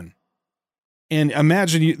common. And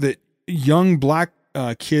imagine that young black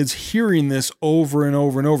kids hearing this over and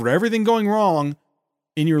over and over. Everything going wrong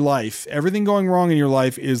in your life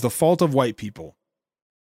is the fault of white people.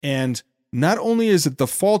 And not only is it the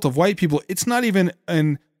fault of white people, it's not even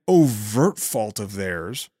an overt fault of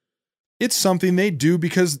theirs. It's something they do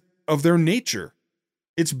because of their nature.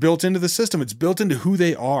 It's built into the system. It's built into who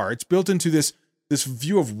they are. It's built into this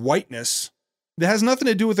view of whiteness that has nothing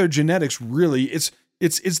to do with their genetics, really. It's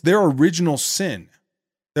their original sin.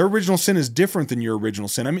 Their original sin is different than your original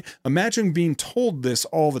sin. I mean, imagine being told this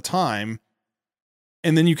all the time,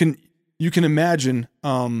 and then you can imagine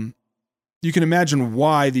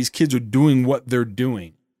why these kids are doing what they're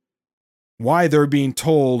doing. Why they're being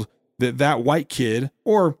told that white kid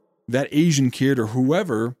or that Asian kid or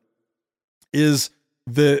whoever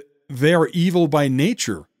they are evil by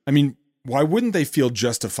nature. I mean, why wouldn't they feel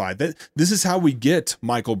justified? This is how we get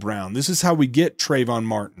Michael Brown. This is how we get Trayvon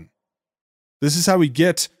Martin. This is how we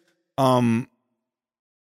get, black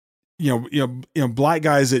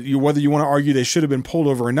guys that whether you want to argue they should have been pulled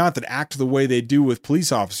over or not, that act the way they do with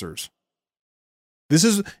police officers. This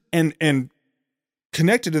is, and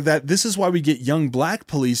connected to that, this is why we get young black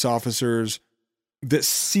police officers that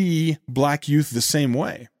see black youth the same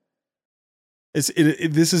way. This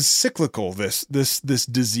is cyclical, this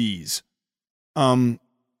disease. But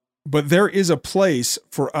there is a place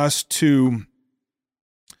for us to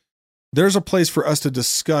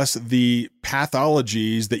discuss the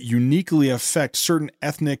pathologies that uniquely affect certain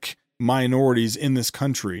ethnic minorities in this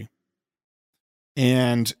country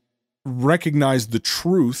and recognize the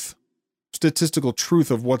truth, statistical truth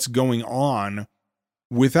of what's going on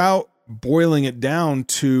without boiling it down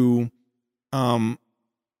to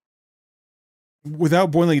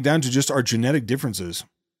just our genetic differences.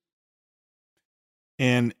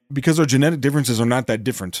 And because our genetic differences are not that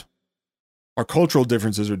different, our cultural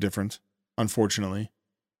differences are different, unfortunately.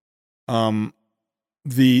 The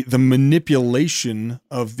manipulation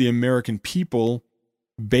of the American people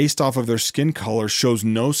based off of their skin color shows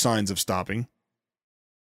no signs of stopping.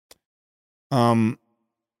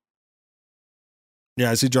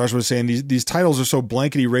 Yeah, I see Joshua was saying these titles are so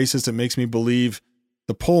blankety racist it makes me believe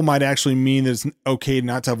the poll might actually mean that it's okay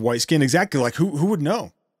not to have white skin. Exactly. Like who would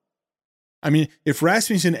know? I mean, if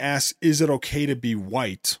Rasmussen asks, is it okay to be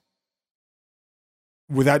white,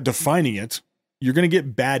 without defining it, you're going to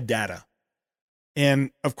get bad data. And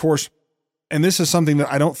of course, and this is something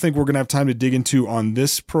that I don't think we're going to have time to dig into on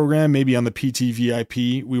this program, maybe on the PT VIP,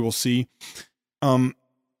 we will see. But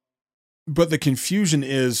the confusion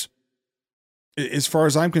is, as far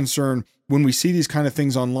as I'm concerned, when we see these kind of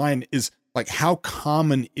things online, is like, how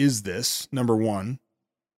common is this? Number one,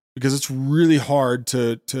 because it's really hard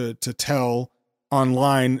to tell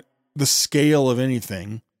online the scale of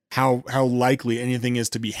anything, how likely anything is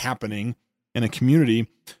to be happening in a community.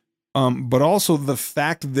 But also the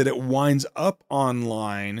fact that it winds up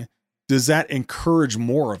online, does that encourage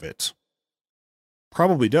more of it?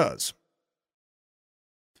 Probably does.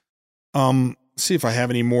 See if I have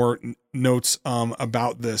any more notes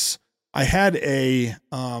about this. I had an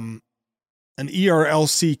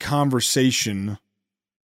ERLC conversation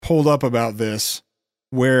pulled up about this,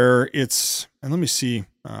 where it's, and let me see,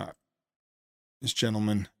 this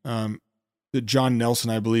gentleman, the John Nelson,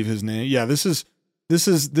 I believe his name. Yeah, this was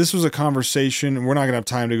a conversation, and we're not gonna have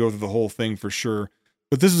time to go through the whole thing for sure,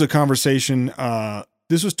 but this is a conversation.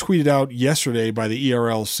 This was tweeted out yesterday by the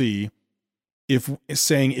ERLC.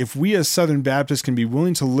 If we as Southern Baptists can be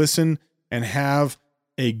willing to listen and have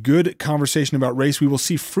a good conversation about race, we will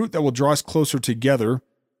see fruit that will draw us closer together.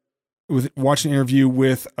 With watching an interview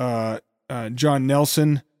with John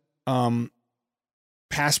Nelson,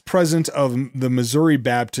 past president of the Missouri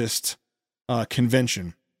Baptist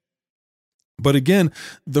Convention. But again,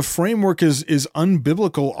 the framework is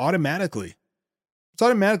unbiblical automatically. It's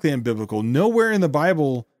automatically unbiblical. Nowhere in the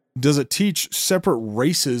Bible does it teach separate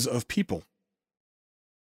races of people.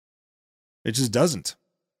 It just doesn't.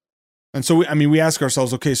 And so, we ask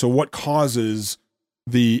ourselves, okay, so what causes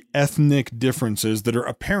the ethnic differences that are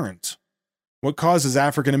apparent? What causes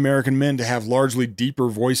African American men to have largely deeper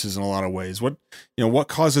voices in a lot of ways? What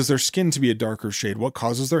causes their skin to be a darker shade? What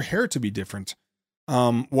causes their hair to be different?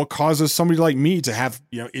 What causes somebody like me to have,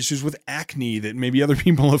 issues with acne that maybe other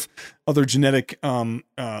people of other genetic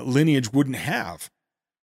lineage wouldn't have?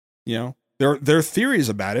 There are theories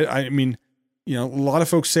about it. A lot of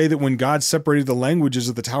folks say that when God separated the languages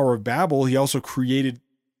at the Tower of Babel, he also created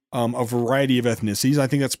a variety of ethnicities. I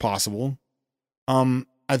think that's possible.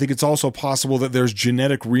 I think it's also possible that there's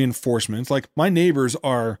genetic reinforcements. Like my neighbors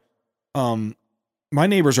are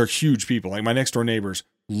huge people. Like my next door neighbors,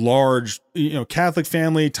 large, Catholic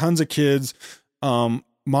family, tons of kids. Mom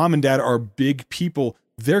and dad are big people.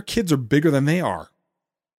 Their kids are bigger than they are.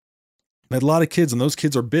 I had a lot of kids, and those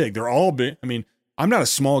kids are big. They're all big. I'm not a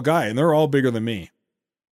small guy, and they're all bigger than me.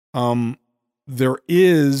 There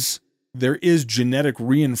is genetic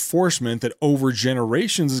reinforcement that over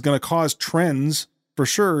generations is going to cause trends, for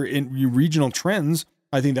sure, in regional trends.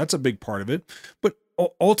 I think that's a big part of it. But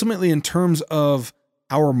ultimately, in terms of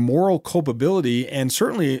our moral culpability, and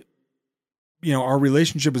certainly, our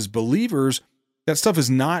relationship as believers, that stuff is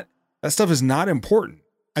not important.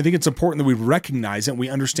 I think it's important that we recognize it and we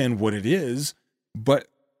understand what it is, but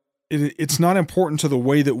it's not important to the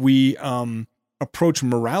way that we approach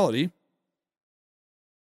morality.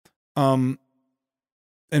 And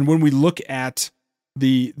when we look at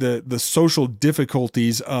the social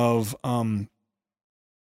difficulties of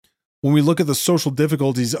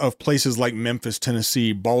places like Memphis,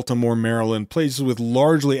 Tennessee, Baltimore, Maryland, places with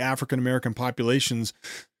largely African American populations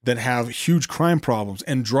that have huge crime problems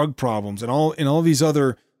and drug problems and all these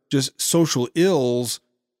other just social ills,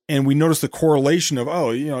 and we notice the correlation of,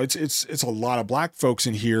 it's a lot of black folks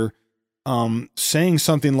in here, saying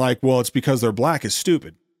something like, well, it's because they're black is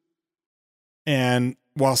stupid. And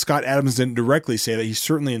while Scott Adams didn't directly say that, he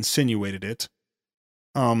certainly insinuated it.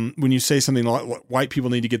 When you say something like white people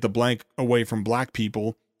need to get the blank away from black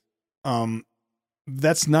people,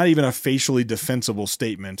 that's not even a facially defensible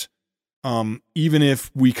statement. Even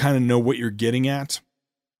if we kind of know what you're getting at,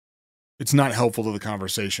 it's not helpful to the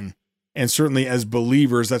conversation. And certainly as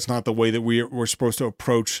believers, that's not the way that we're supposed to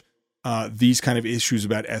approach these kind of issues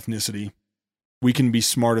about ethnicity. We can be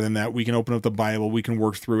smarter than that. We can open up the Bible. We can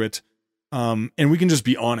work through it. And we can just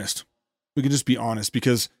be honest. We can just be honest,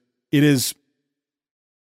 because it is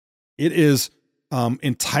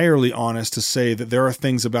entirely honest to say that there are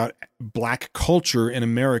things about black culture in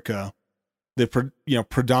America,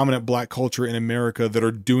 predominant black culture in America, that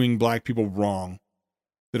are doing black people wrong,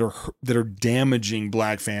 that are damaging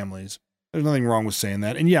black families. There's nothing wrong with saying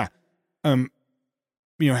that. And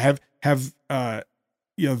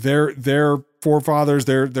their forefathers,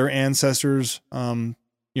 their ancestors,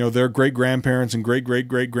 their great grandparents and great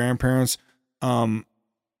grandparents,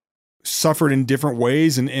 suffered in different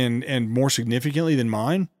ways and more significantly than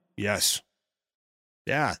mine. Yes.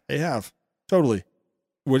 Yeah, they have. Totally.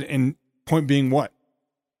 And point being what?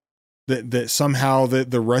 That somehow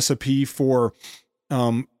the recipe for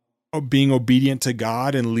being obedient to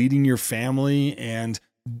God and leading your family and,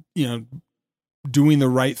 doing the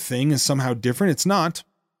right thing is somehow different. It's not.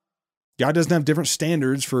 God doesn't have different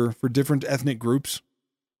standards for different ethnic groups.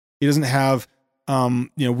 He doesn't have,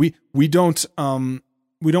 we don't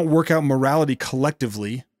work out morality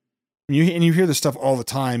collectively. And you hear this stuff all the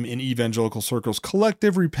time in evangelical circles,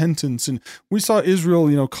 collective repentance. And we saw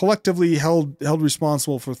Israel, collectively held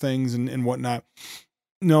responsible for things and whatnot.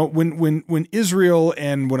 No, when Israel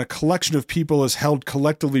and when a collection of people is held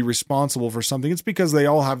collectively responsible for something, it's because they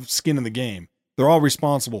all have skin in the game. They're all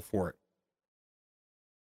responsible for it.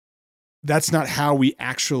 That's not how we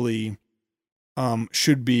actually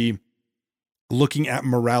should be looking at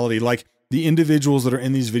morality. Like, the individuals that are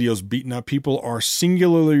in these videos beating up people are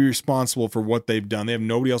singularly responsible for what they've done. They have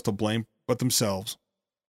nobody else to blame but themselves.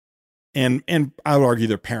 And I would argue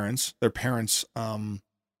their parents,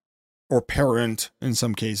 or parent in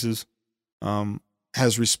some cases,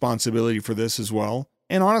 has responsibility for this as well.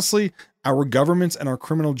 And honestly, our governments and our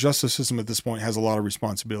criminal justice system at this point has a lot of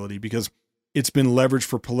responsibility because it's been leveraged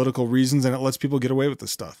for political reasons and it lets people get away with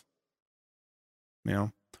this stuff.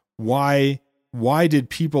 Why did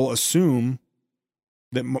people assume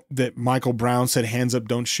that Michael Brown said, hands up,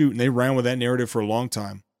 don't shoot? And they ran with that narrative for a long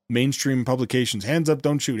time. Mainstream publications, hands up,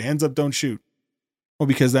 don't shoot, hands up, don't shoot. Well,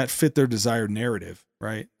 because that fit their desired narrative,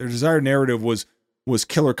 right? Their desired narrative was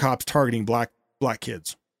killer cops targeting black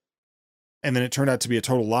kids. And then it turned out to be a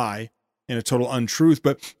total lie and a total untruth,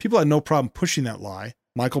 but people had no problem pushing that lie.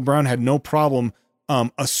 Michael Brown had no problem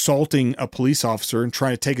assaulting a police officer and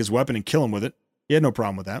trying to take his weapon and kill him with it. He had no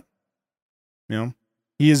problem with that.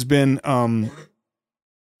 He has been,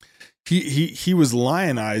 he was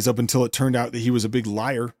lionized up until it turned out that he was a big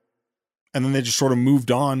liar. And then they just sort of moved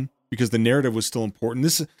on because the narrative was still important.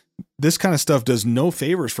 This kind of stuff does no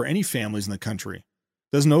favors for any families in the country.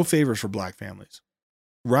 Does no favors for black families.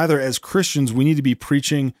 Rather, as Christians, we need to be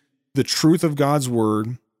preaching the truth of God's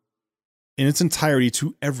word in its entirety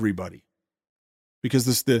to everybody.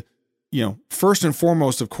 Because first and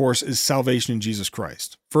foremost, of course, is salvation in Jesus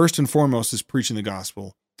Christ. First and foremost is preaching the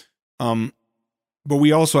gospel. But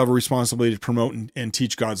we also have a responsibility to promote and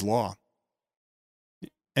teach God's law.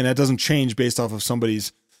 And that doesn't change based off of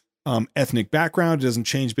somebody's ethnic background. It doesn't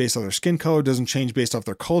change based off their skin color. It doesn't change based off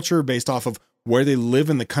their culture, based off of where they live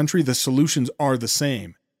in the country. The solutions are the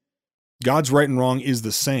same. God's right and wrong is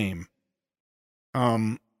the same.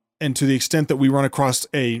 And to the extent that we run across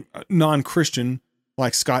a non-Christian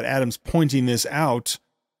like Scott Adams pointing this out,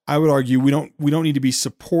 I would argue we don't need to be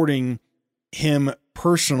supporting him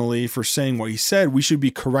personally for saying what he said. We should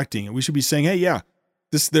be correcting it. We should be saying, hey, yeah,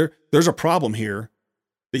 there's a problem here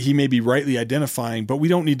that he may be rightly identifying, but we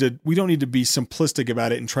don't need to be simplistic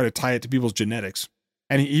about it and try to tie it to people's genetics.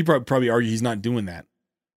 And he probably argue he's not doing that,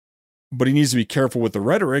 but he needs to be careful with the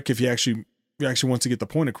rhetoric if he actually wants to get the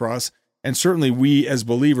point across. And certainly we as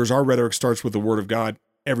believers, our rhetoric starts with the word of God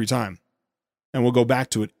every time. And we'll go back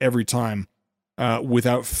to it every time,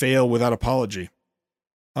 without fail, without apology.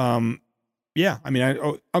 I'm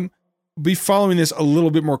be following this a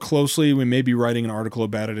little bit more closely. We may be writing an article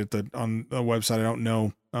about it on the website. I don't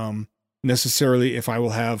know necessarily if I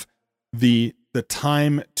will have the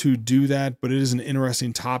time to do that, but it is an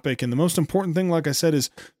interesting topic. And the most important thing, like I said,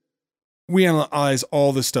 is we analyze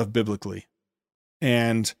all this stuff biblically,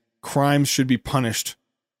 and crimes should be punished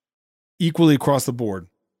equally across the board.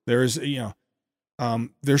 There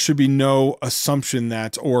should be no assumption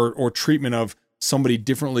that or treatment of somebody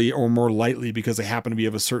differently or more lightly because they happen to be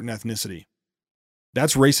of a certain ethnicity.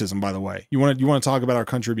 That's racism, by the way. You want to talk about our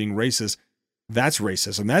country being racist? That's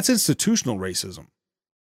racism. That's institutional racism.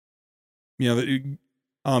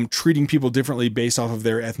 Treating people differently based off of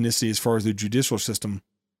their ethnicity as far as the judicial system,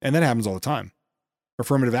 and that happens all the time.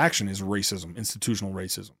 Affirmative action is racism, institutional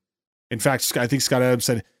racism. In fact, I think Scott Adams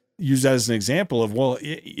used that as an example of, well,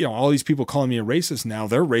 all these people calling me a racist now,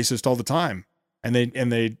 they're racist all the time. And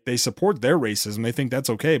they support their racism. They think that's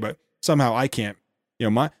okay, but somehow I can't.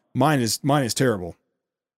 Mine is terrible.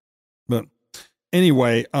 But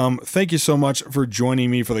anyway, thank you so much for joining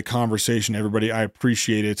me for the conversation, everybody. I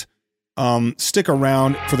appreciate it. Stick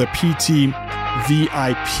around for the PT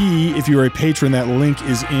VIP. If you're a patron, that link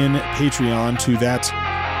is in Patreon to that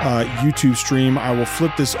YouTube stream. I will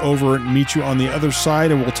flip this over and meet you on the other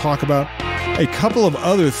side, and we'll talk about a couple of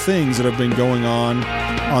other things that have been going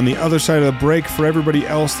on the other side of the break. For everybody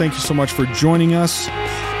else, thank you so much for joining us.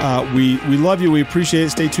 We love you. We appreciate it.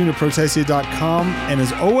 Stay tuned at protestia.com. And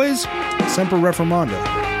as always, Semper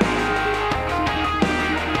Reformanda.